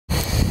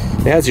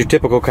It has your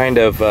typical kind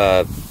of,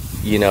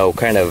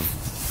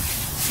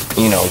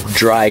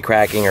 dry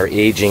cracking or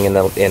aging in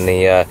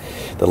the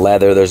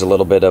leather. There's a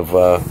little bit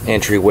of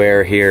entry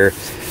wear here,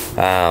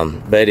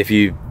 but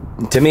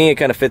to me, it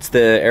kind of fits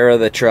the era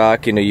of the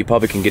truck. You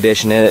probably can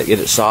condition it, get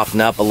it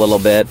softened up a little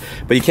bit,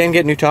 but you can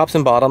get new tops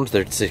and bottoms.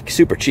 They're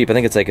super cheap. I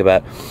think it's like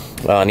about,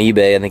 on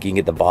eBay, I think you can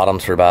get the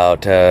bottoms for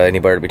about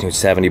anywhere between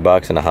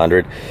 $70 and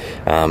 $100.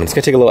 It's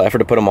gonna take a little effort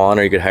to put them on,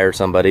 or you could hire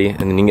somebody, and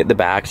then you can get the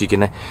backs. You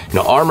can,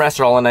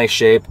 armrests are all in nice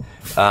shape,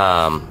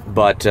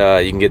 but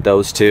you can get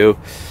those too.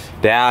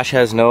 Dash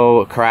has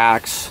no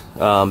cracks,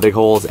 big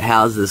holes. It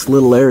has this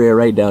little area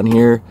right down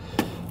here.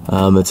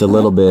 It's a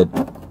little bit,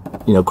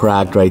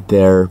 cracked right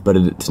there, but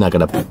it's not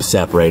going to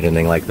separate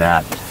anything like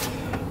that.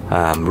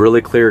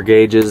 Really clear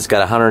gauges. It's got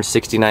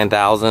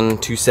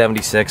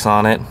 169,276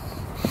 on it.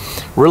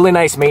 Really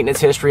nice maintenance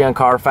history on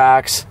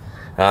Carfax.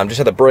 Just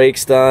had the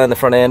brakes done, the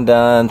front end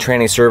done,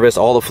 training service,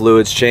 all the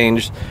fluids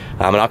changed.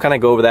 And I'll kind of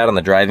go over that on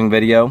the driving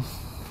video.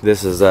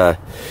 This is, and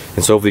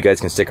so hopefully you guys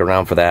can stick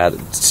around for that.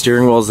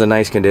 Steering wheel is in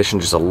nice condition,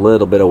 just a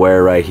little bit of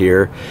wear right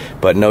here,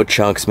 but no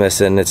chunks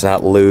missing. It's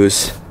not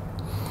loose.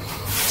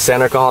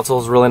 Center console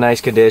is really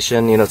nice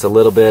condition. It's a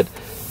little bit,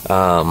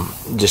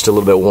 just a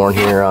little bit worn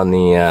here on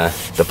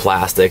the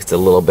plastic. It's a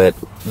little bit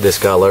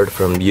discolored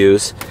from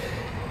use.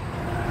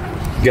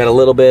 Got a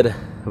little bit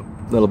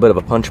of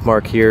a punch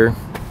mark here.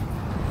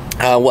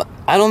 I'm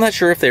not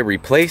sure if they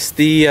replaced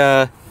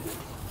the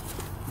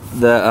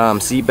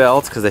seat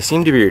belts, because they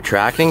seem to be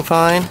retracting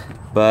fine,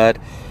 but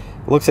it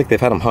looks like they've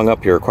had them hung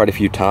up here quite a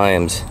few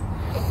times,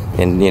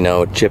 and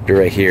chipped it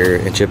right here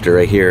and chipped it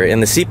right here.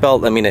 And the seat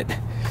belt, I mean, it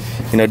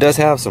does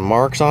have some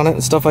marks on it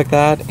and stuff like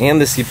that,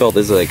 and the seatbelt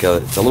is like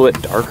it's a little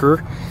bit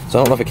darker, so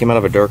I don't know if it came out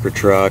of a darker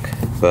truck,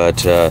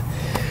 but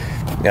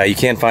yeah, you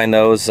can find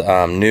those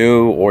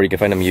new, or you can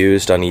find them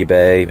used on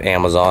eBay,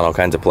 Amazon, all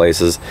kinds of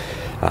places.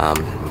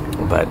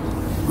 But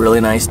really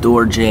nice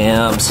door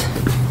jambs,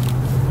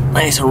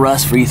 nice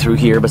rust free through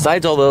here.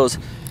 Besides all those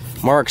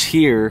marks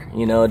here,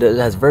 it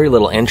has very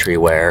little entry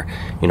wear.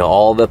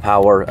 All the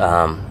power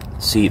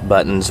seat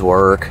buttons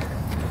work.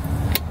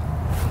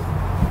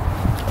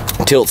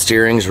 Tilt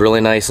steering's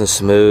really nice and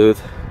smooth.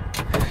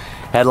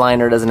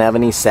 Headliner doesn't have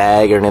any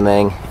sag or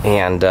anything,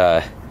 and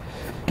it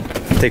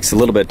takes a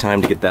little bit of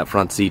time to get that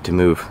front seat to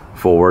move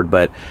forward,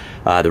 but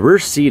the rear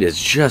seat is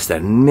just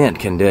in mint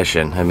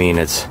condition. I mean,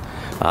 it's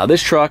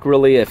this truck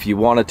really, if you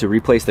wanted to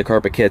replace the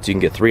carpet kits, you can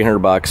get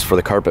 $300 for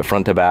the carpet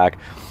front to back,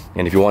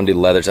 and if you want to do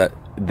the leathers,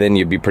 then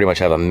you'd pretty much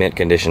have a mint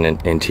condition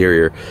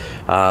interior.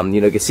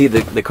 You can see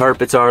the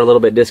carpets are a little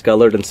bit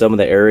discolored in some of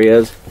the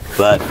areas,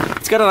 but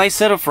it's got a nice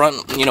set of front,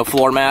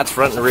 floor mats,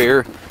 front and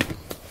rear.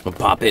 We'll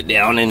pop it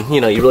down, and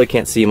you really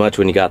can't see much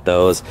when you got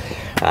those.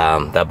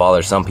 That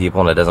bothers some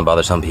people, and it doesn't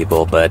bother some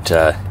people, but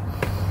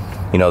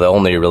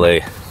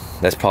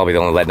that's probably the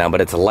only letdown.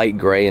 But it's a light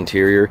gray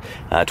interior,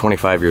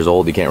 25 years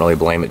old. You can't really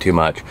blame it too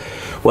much.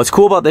 What's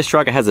cool about this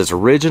truck, it has its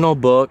original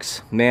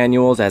books,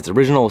 manuals, it has the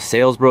original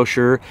sales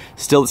brochure,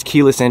 still its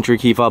keyless entry,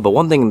 key fob. But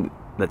one thing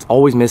that's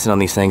always missing on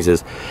these things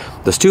is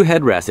those two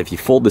headrests. If you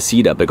fold the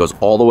seat up, it goes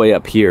all the way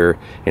up here,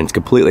 and it's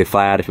completely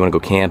flat if you want to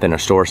go camping or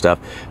store stuff.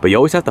 But you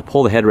always have to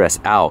pull the headrest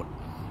out,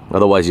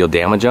 otherwise you'll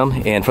damage them.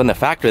 And from the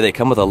factory, they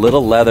come with a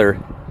little leather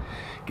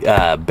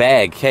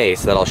bag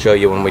case that I'll show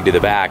you when we do the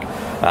back.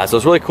 So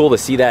it's really cool to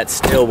see that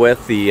still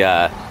with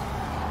the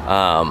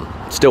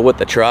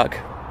truck.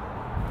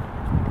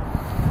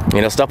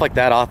 Stuff like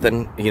that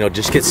often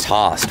just gets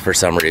tossed for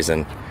some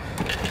reason.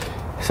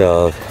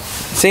 So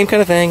same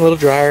kind of thing, a little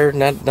drier,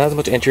 not as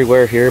much entry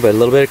wear here, but a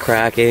little bit of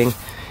cracking.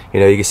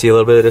 You can see a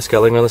little bit of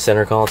discoloring on the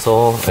center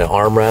console.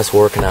 Armrests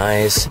work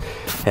nice,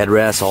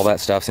 headrests, all that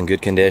stuff's in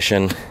good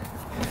condition.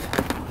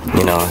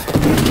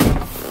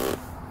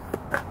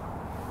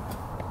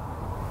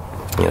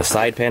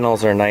 Side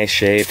panels are in nice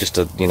shape, just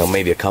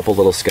maybe a couple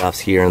little scuffs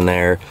here and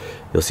there.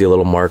 You'll see a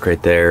little mark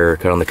right there,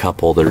 cut on the cup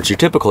holder. It's your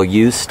typical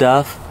used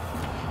stuff.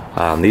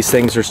 These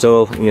things are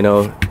still,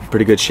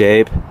 pretty good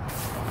shape.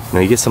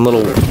 You get some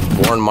little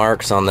worn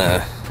marks on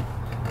the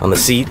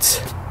seats.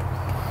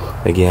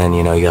 Again,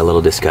 you got a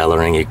little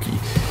discoloring.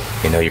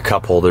 Your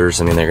cup holders,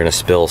 I mean, they're gonna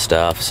spill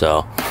stuff,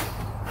 so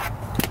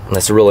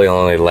that's really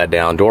only let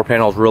down. Door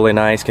panel's really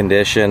nice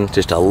condition,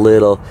 just a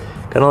little,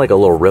 kind of like a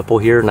little ripple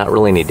here, not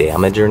really any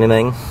damage or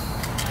anything.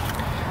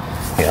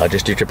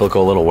 Just your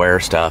typical little wear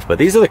stuff. But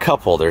these are the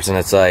cup holders, and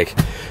it's like,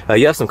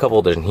 you have some cup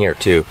holders in here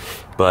too,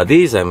 but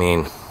these, I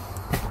mean,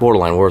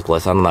 borderline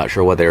worthless. I'm not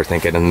sure what they were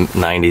thinking in the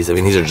 90s. I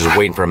mean, these are just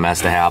waiting for a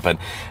mess to happen,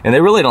 and they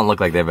really don't look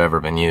like they've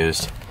ever been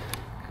used.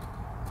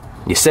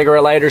 Your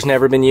cigarette lighter's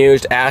never been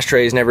used,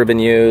 ashtray's never been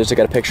used. I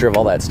got a picture of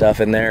all that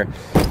stuff in there.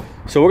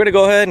 So we're gonna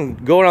go ahead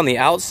and go around the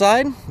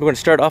outside. We're gonna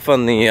start off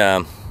on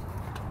the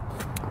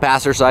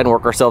passenger side and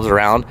work ourselves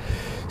around.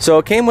 So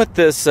it came with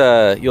this,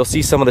 you'll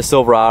see some of the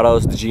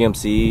Silverados, the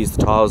GMCs,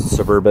 the Tahoes, the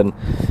Suburban.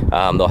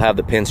 They'll have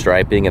the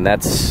pinstriping, and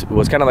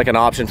was kind of like an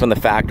option from the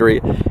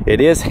factory.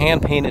 It is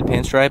hand-painted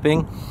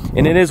pinstriping,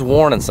 and it is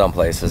worn in some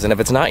places. And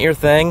if it's not your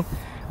thing,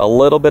 a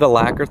little bit of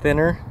lacquer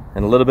thinner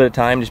and a little bit of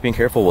time, just being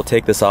careful, we'll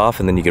take this off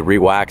and then you can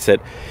re-wax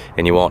it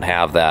and you won't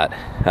have that.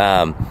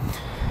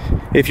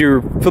 If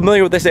you're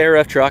familiar with this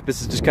ARF truck,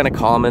 this is just kind of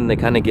common. They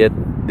kind of get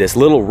this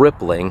little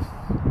rippling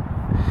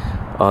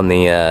on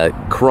the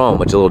chrome,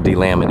 which is a little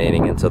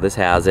delaminating, and so this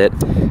has it.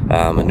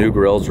 A new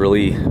grill's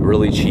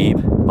really cheap,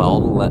 but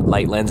all the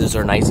light lenses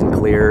are nice and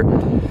clear,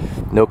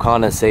 no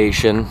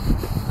condensation.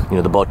 You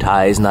know, the bow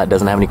ties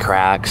doesn't have any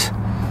cracks.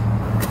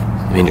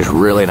 I mean, just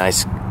really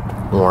nice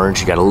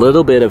orange. You got a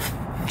little bit of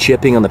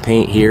chipping on the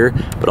paint here,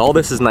 but all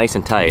this is nice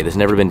and tight. It's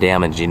never been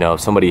damaged. You know,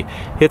 if somebody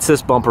hits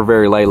this bumper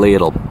very lightly,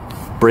 it'll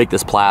break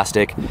this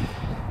plastic.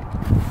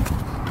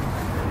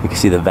 You can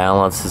see the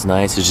valance is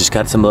nice. It's just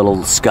got some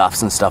little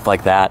scuffs and stuff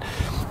like that.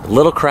 A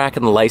little crack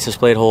in the license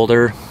plate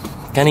holder.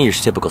 Kind of your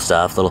typical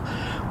stuff. Little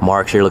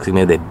marks here. Looks like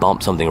maybe they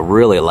bumped something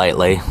really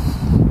lightly.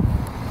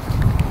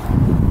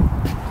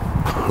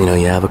 You know,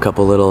 you have a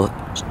couple little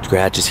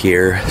scratches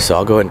here. So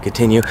I'll go ahead and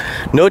continue.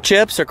 No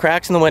chips or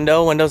cracks in the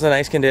window. Window's in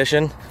nice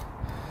condition.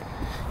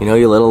 You know,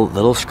 your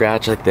little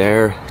scratch like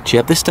there.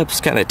 Chip. This stuff's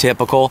kind of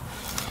typical.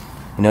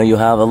 You know, you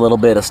have a little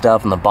bit of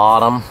stuff in the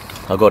bottom.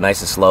 I'll go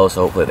nice and slow,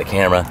 so hopefully the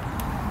camera.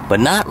 But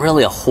not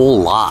really a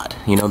whole lot.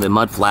 You know, the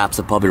mud flaps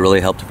have probably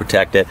really helped to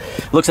protect it.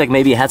 Looks like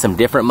maybe it had some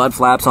different mud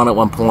flaps on at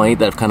one point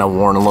that have kind of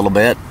worn a little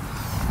bit.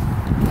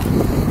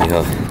 You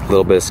know, a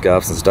little bit of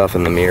scuffs and stuff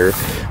in the mirror.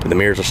 But the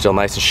mirrors are still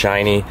nice and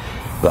shiny.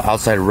 The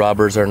outside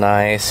rubbers are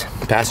nice.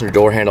 Passenger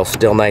door handle's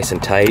still nice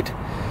and tight.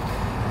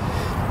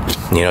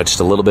 You know, just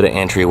a little bit of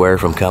entry wear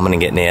from coming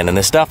and getting in. And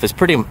this stuff is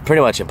pretty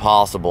much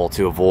impossible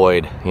to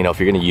avoid, you know, if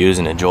you're going to use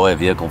and enjoy a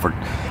vehicle for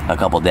a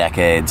couple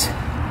decades.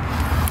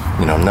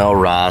 You know, no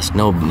rust,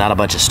 not a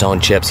bunch of stone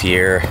chips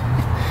here.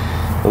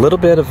 A little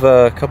bit of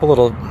a couple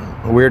little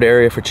weird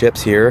area for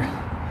chips here.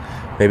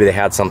 Maybe they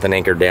had something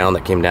anchored down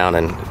that came down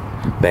and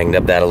banged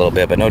up that a little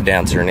bit, but no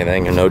dents or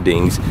anything, or no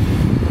dings.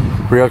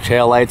 Rear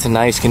tail lights in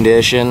nice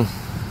condition.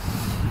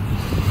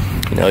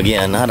 You know,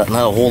 again, not a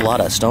whole lot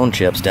of stone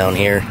chips down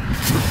here.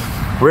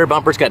 Rear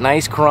bumper's got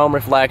nice chrome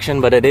reflection,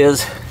 but it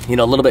is, you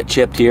know, a little bit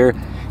chipped here,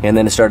 and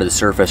then it started to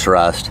surface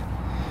rust.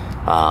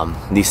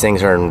 These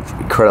things are in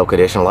incredible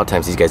condition. A lot of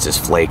times these guys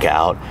just flake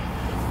out.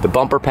 The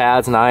bumper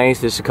pad's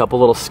nice. There's a couple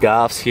little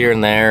scuffs here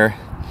and there,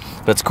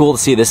 but it's cool to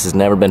see this has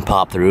never been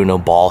popped through. No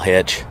ball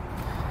hitch.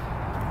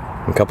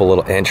 A couple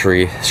little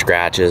entry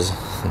scratches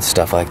and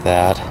stuff like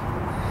that.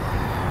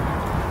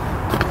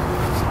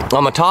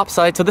 On the top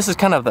side, so this is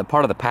kind of the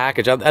part of the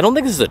package. I don't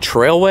think this is a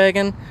trail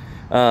wagon.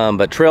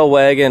 But Trail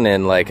Wagon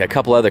and like a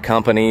couple other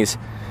companies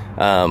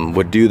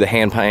would do the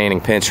hand painting,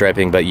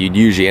 pinstriping, but you'd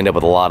usually end up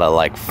with a lot of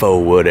like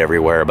faux wood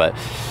everywhere. But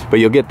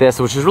you'll get this,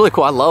 which is really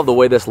cool. I love the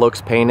way this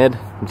looks painted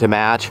to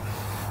match.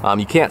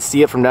 You can't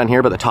see it from down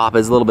here, but the top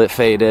is a little bit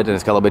faded and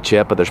it's got a little bit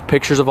chipped, but there's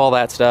pictures of all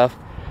that stuff.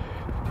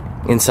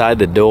 Inside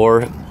the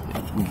door,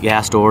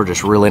 gas door,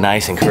 just really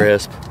nice and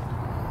crisp.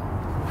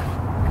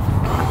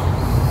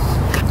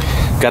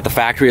 Got the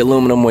factory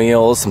aluminum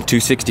wheels, some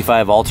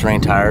 265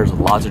 all-terrain tires with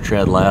lots of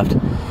tread left.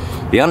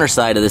 The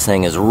underside of this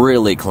thing is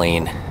really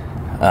clean.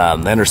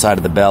 The underside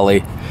of the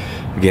belly,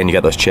 again, you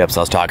got those chips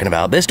I was talking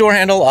about. This door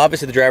handle,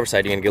 obviously the driver's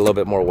side, you're gonna get a little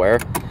bit more wear.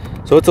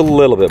 So it's a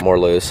little bit more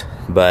loose,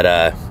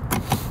 but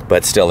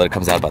still it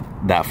comes out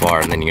about that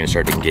far and then you're gonna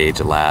start to engage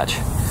the latch.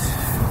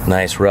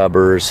 Nice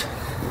rubbers.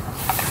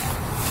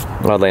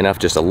 Oddly enough,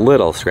 just a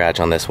little scratch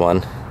on this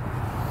one.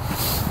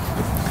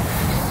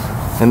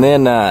 And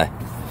then,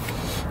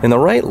 in the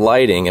right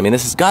lighting, I mean,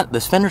 this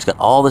fender's got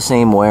all the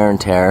same wear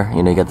and tear.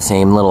 You know, you got the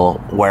same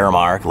little wear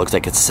mark. It looks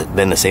like it's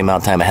been the same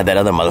amount of time I had that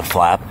other mother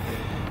flap.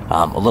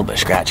 A little bit of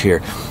scratch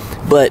here.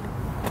 But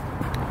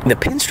the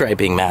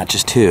pinstriping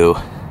matches too.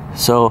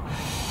 So,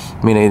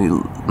 I mean,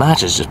 it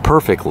matches just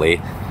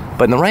perfectly.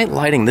 But in the right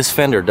lighting, this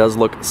fender does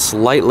look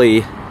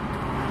slightly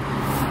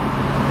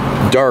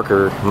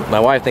darker.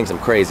 My wife thinks I'm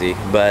crazy,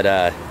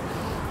 but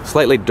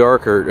slightly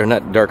darker, or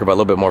not darker, but a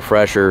little bit more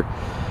fresher.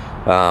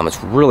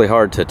 It's really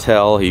hard to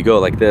tell. You go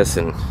like this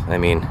and, I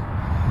mean,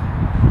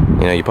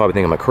 you know, you probably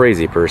think I'm a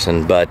crazy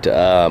person, but,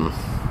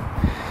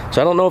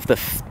 so I don't know if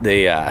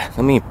let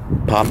me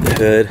pop the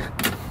hood.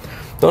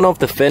 Don't know if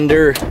the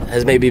fender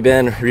has maybe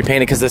been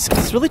repainted, because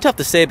it's really tough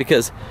to say,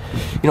 because,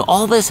 you know,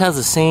 all this has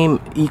the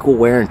same equal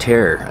wear and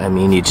tear. I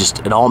mean,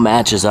 it all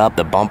matches up.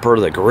 The bumper,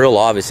 the grill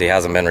obviously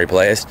hasn't been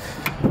replaced.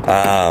 You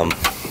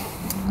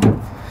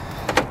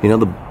know,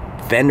 the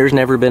fender's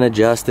never been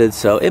adjusted,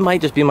 so it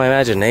might just be my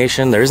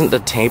imagination. There isn't a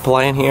tape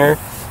line here.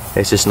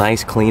 It's just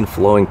nice, clean,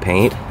 flowing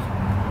paint.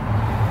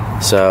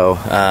 So,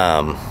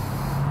 but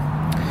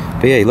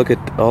yeah, you look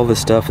at all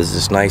this stuff is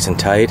just nice and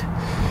tight.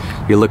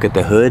 You look at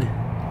the hood,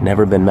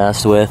 never been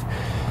messed with.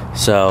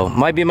 So,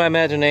 might be my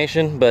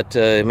imagination, but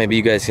maybe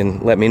you guys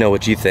can let me know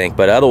what you think.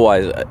 But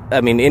otherwise,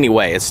 I mean,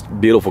 anyway, it's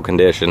beautiful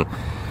condition.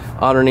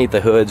 Underneath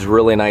the hood's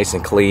really nice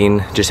and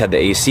clean. Just had the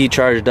AC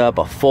charged up,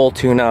 a full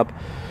tune-up.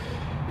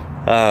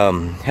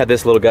 Had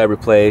this little guy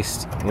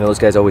replaced. You know, those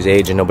guys always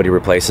age and nobody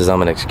replaces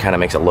them, and it kind of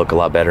makes it look a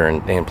lot better,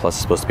 and plus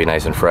it's supposed to be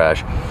nice and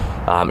fresh.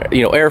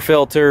 You know, air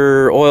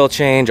filter, oil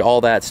change,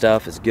 all that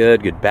stuff is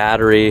good. Good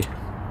battery.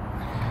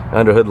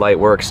 Under hood light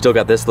works. Still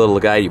got this little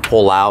guy you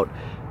pull out.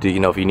 Do you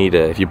know if you need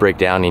to, if you break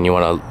down and you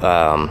want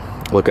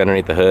to look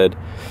underneath the hood.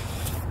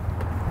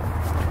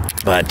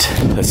 But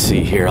let's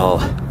see here. I'll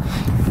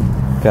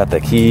got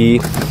the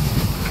key.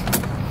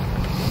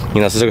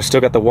 You know, so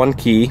still got the one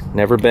key.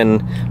 Never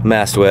been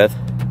messed with.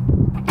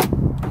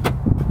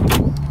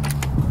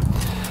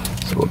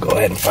 So we'll go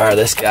ahead and fire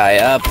this guy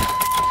up.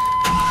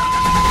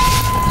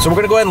 So we're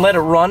gonna go ahead and let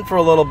it run for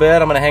a little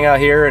bit. I'm gonna hang out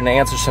here and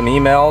answer some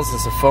emails and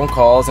some phone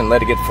calls and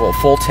let it get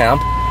full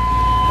temp.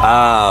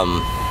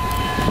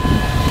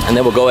 And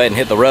then we'll go ahead and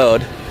hit the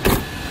road.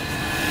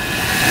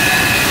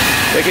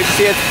 You can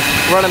see it's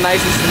running nice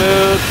and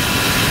smooth.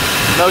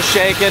 No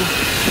shaking,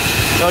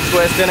 no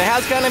twisting. It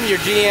has kind of your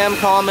GM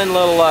common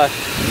little,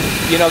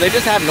 you know, they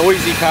just have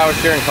noisy power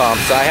steering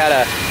pumps. So I had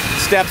a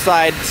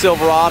step-side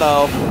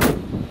Silverado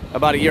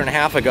about 1.5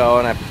 years ago,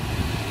 and I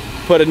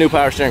put a new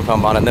power steering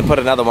pump on it and then put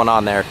another one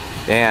on there,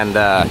 and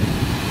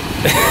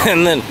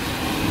and then,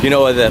 you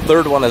know, the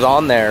third one is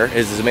on there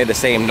is made the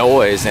same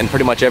noise, and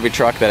pretty much every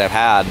truck that I've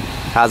had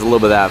has a little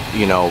bit of that,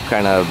 you know,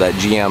 kind of that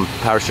GM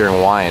power steering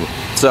whine.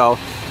 So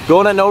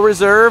going at no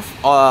reserve,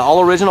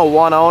 all original,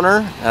 one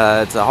owner.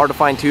 It's a hard to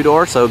find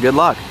 2-door, so good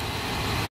luck.